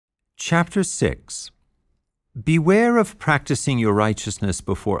Chapter 6. Beware of practicing your righteousness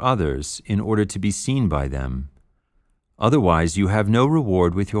before others in order to be seen by them. Otherwise you have no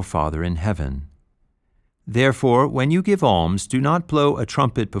reward with your Father in heaven. Therefore, when you give alms, do not blow a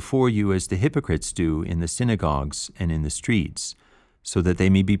trumpet before you as the hypocrites do in the synagogues and in the streets, so that they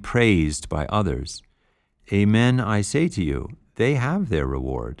may be praised by others. Amen, I say to you, they have their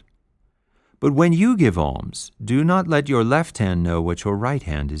reward. But when you give alms, do not let your left hand know what your right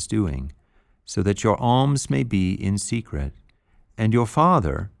hand is doing, so that your alms may be in secret, and your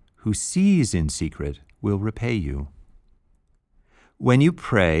Father, who sees in secret, will repay you. When you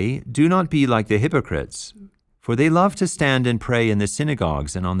pray, do not be like the hypocrites, for they love to stand and pray in the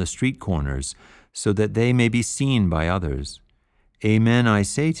synagogues and on the street corners, so that they may be seen by others. Amen, I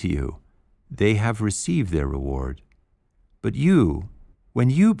say to you, they have received their reward. But you,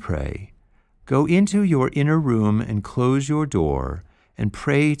 when you pray, go into your inner room and close your door and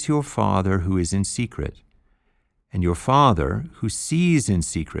pray to your Father who is in secret, and your Father who sees in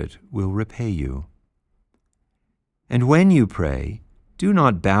secret will repay you. And when you pray, do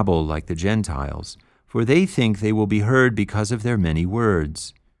not babble like the Gentiles, for they think they will be heard because of their many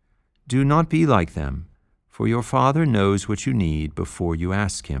words. Do not be like them, for your Father knows what you need before you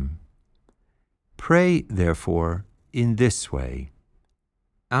ask Him. Pray, therefore, in this way.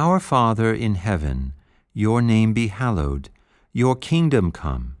 Our Father in heaven, your name be hallowed, your kingdom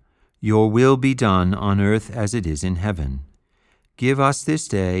come, your will be done on earth as it is in heaven. Give us this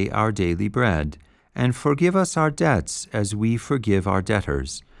day our daily bread, and forgive us our debts as we forgive our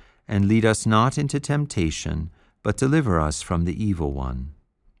debtors, and lead us not into temptation, but deliver us from the evil one.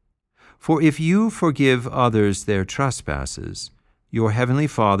 For if you forgive others their trespasses, your heavenly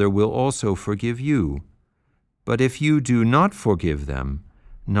Father will also forgive you. But if you do not forgive them,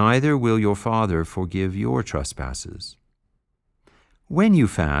 neither will your Father forgive your trespasses. When you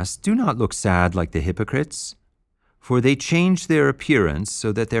fast, do not look sad like the hypocrites, for they change their appearance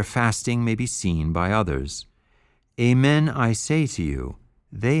so that their fasting may be seen by others. Amen, I say to you,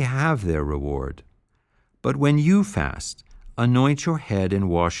 they have their reward. But when you fast, anoint your head and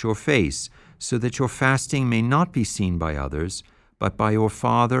wash your face, so that your fasting may not be seen by others, but by your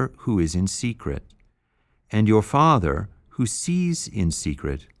Father who is in secret. And your Father, who sees in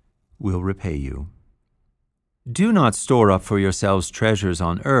secret, will repay you. Do not store up for yourselves treasures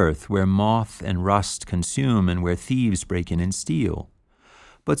on earth, where moth and rust consume and where thieves break in and steal.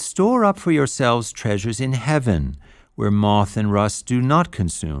 But store up for yourselves treasures in heaven, where moth and rust do not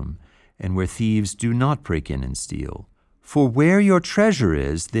consume, and where thieves do not break in and steal. For where your treasure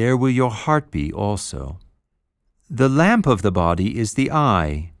is, there will your heart be also. The lamp of the body is the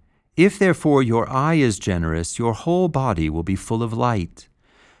eye. If therefore your eye is generous, your whole body will be full of light.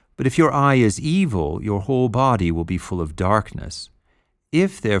 But if your eye is evil, your whole body will be full of darkness.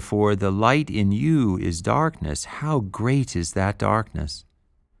 If therefore the light in you is darkness, how great is that darkness?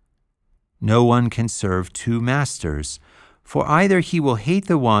 No one can serve two masters, for either he will hate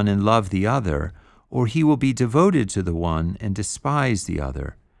the one and love the other, or he will be devoted to the one and despise the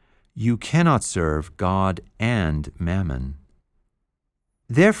other. You cannot serve God and Mammon.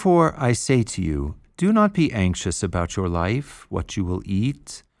 Therefore I say to you, do not be anxious about your life, what you will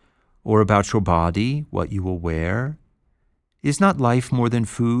eat, or about your body, what you will wear. Is not life more than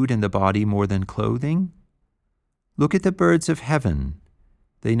food and the body more than clothing? Look at the birds of heaven.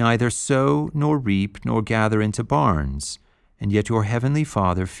 They neither sow nor reap nor gather into barns, and yet your heavenly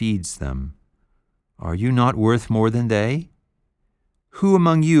Father feeds them. Are you not worth more than they? Who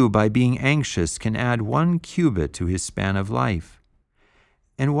among you, by being anxious, can add 1 cubit to his span of life?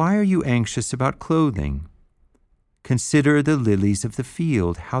 And why are you anxious about clothing? Consider the lilies of the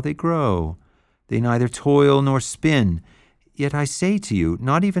field, how they grow. They neither toil nor spin. Yet I say to you,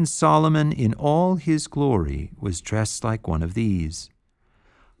 not even Solomon in all his glory was dressed like one of these.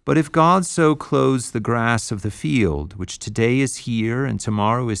 But if God so clothes the grass of the field, which today is here and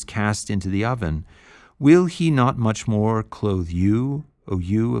tomorrow is cast into the oven, will he not much more clothe you, O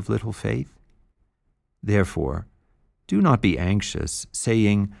you of little faith? Therefore, do not be anxious,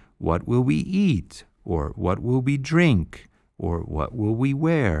 saying, what will we eat? Or what will we drink? Or what will we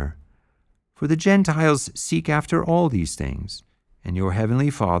wear? For the Gentiles seek after all these things, and your heavenly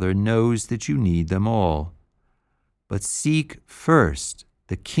Father knows that you need them all. But seek first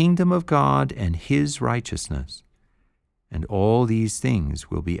the kingdom of God and His righteousness, and all these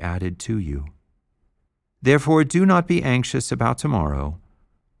things will be added to you. Therefore do not be anxious about tomorrow,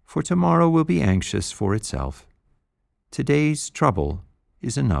 for tomorrow will be anxious for itself. Today's trouble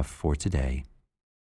is enough for today.